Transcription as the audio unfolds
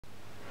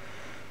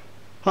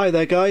Hi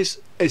there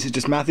guys, this is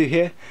just Matthew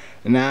here.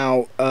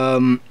 Now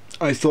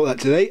I thought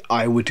that today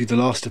I would do the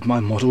last of my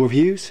model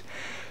reviews.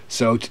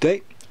 So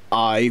today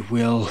I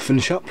will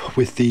finish up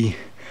with the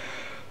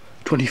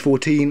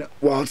 2014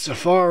 Wild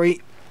Safari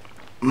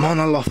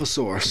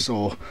Monolophosaurus,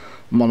 or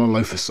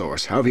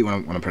Monolophosaurus, however you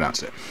want to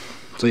pronounce it.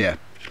 So yeah,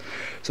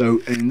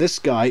 so and this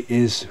guy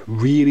is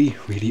really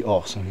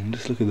awesome. I mean,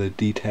 just look at the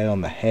detail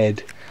on the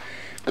head.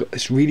 Got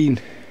this really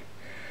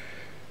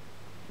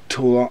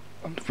tall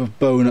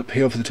bone up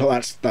here for the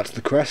top. That's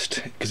the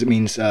crest, because it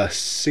means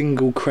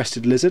single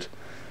crested lizard.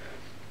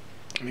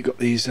 And we've got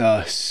these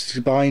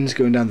spines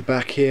going down the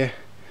back here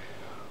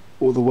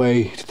all the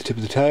way to the tip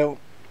of the tail.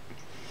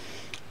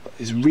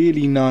 This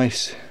really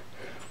nice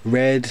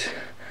red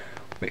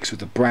mixed with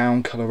the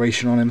brown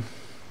coloration on him.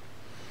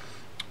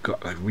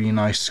 Got a really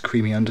nice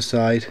creamy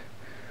underside,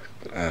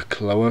 a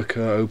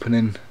cloaca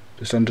opening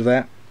just under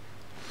there.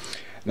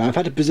 Now I've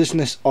had to position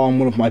this on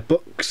one of my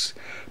books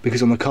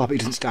because on the carpet he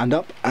doesn't stand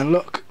up, and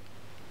look,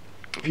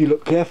 if you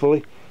look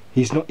carefully,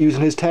 he's not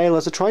using his tail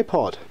as a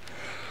tripod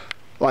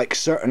like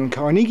certain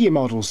Carnegie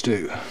models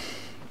do.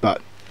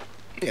 But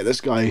yeah, this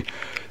guy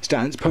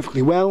stands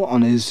perfectly well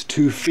on his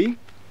 2 feet,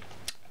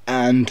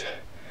 and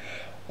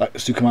like the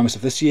Suchomimus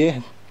of this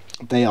year,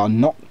 they are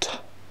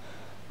not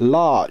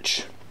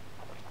large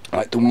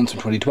like the ones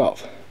from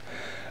 2012.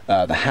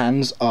 The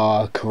hands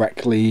are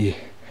correctly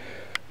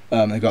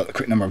they've got the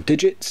correct number of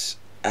digits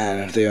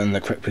and they're in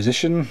the correct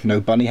position.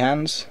 No bunny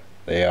hands,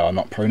 they are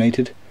not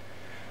pronated.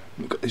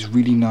 We've got these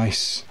really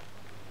nice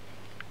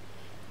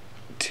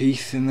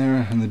teeth in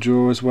there in the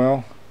jaw as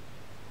well.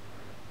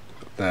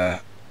 Got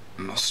the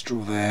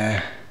nostril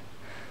there.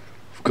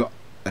 We've got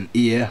an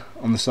ear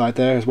on the side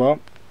there as well.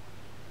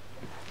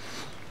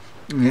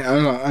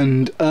 Yeah,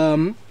 and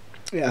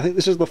yeah, I think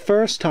this is the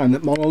first time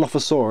that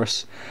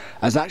Monolophosaurus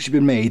has actually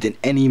been made in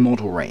any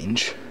model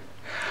range.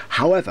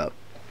 However,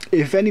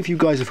 if any of you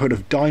guys have heard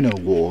of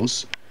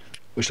DinoWars,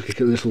 which is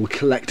like a little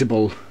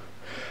collectible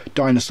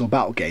dinosaur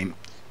battle game,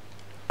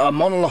 a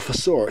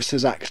Monolophosaurus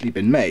has actually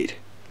been made.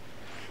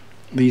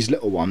 These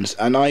little ones,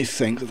 and I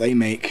think that they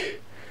make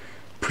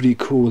pretty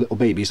cool little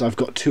babies. I've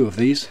got 2 of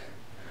these.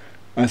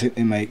 I think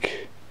they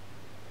make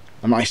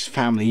a nice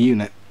family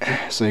unit.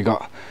 So you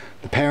got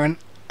the parent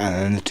and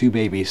then the 2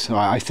 babies. So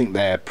I think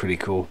they're pretty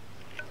cool.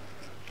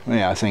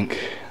 Yeah, I think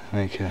they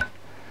make a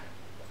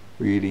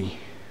really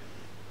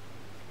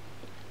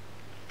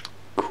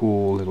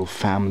cool little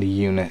family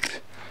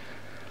unit.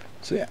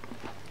 So yeah,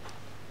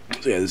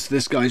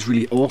 this guy's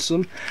really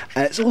awesome,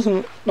 and it's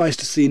also nice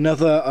to see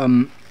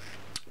another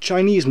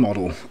Chinese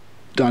model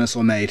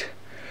dinosaur made.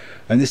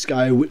 And this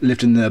guy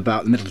lived in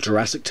about the middle of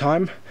Jurassic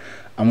time,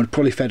 and would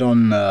probably fed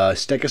on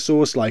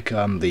stegosaurs like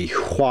the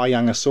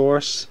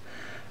Huayangosaurus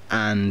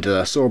and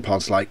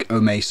sauropods like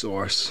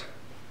Omesaurus.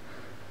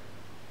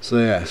 So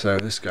yeah, so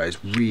this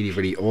guy's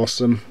really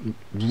awesome,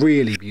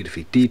 really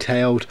beautifully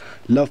detailed.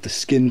 Love the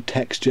skin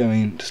texture. I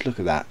mean, just look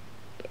at that.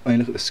 I mean,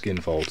 look at the skin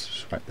folds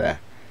just right there.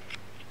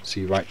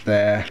 See right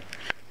there,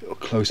 little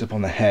close up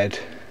on the head.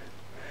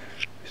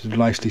 These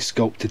nicely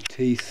sculpted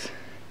teeth,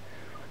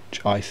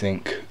 which I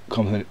think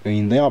complement. I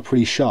mean, they are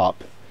pretty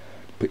sharp.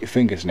 Put your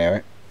fingers near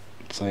it.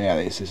 So yeah,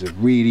 this is a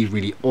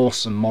really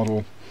awesome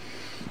model.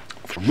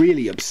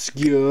 Really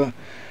obscure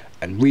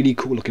and really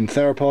cool looking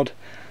theropod.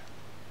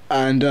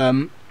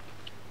 And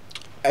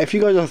if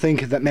you guys are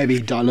thinking that maybe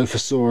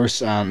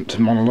Dilophosaurus and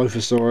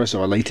Monolophosaurus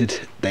are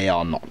related, they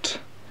are not.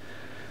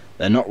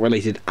 They're not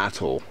related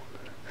at all.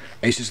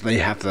 It's just they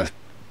have the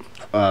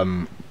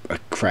a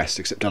crest,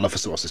 except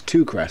Dilophosaurus has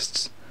 2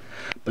 crests.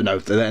 But no,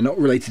 they're not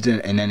related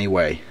in any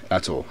way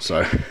at all.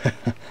 So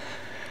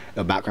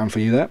a background for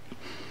you there.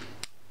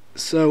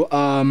 So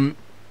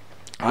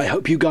I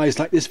hope you guys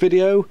like this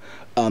video.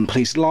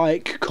 Please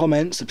like,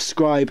 comment,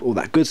 subscribe, all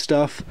that good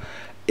stuff.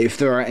 If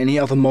there are any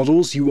other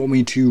models you want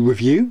me to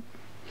review,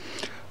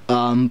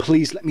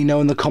 please let me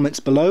know in the comments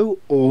below,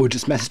 or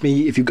just message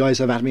me. If you guys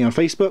have added me on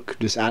Facebook,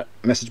 just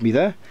message me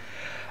there,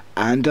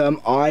 and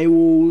I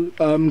will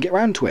get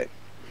round to it.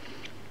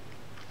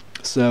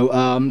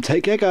 So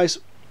take care guys.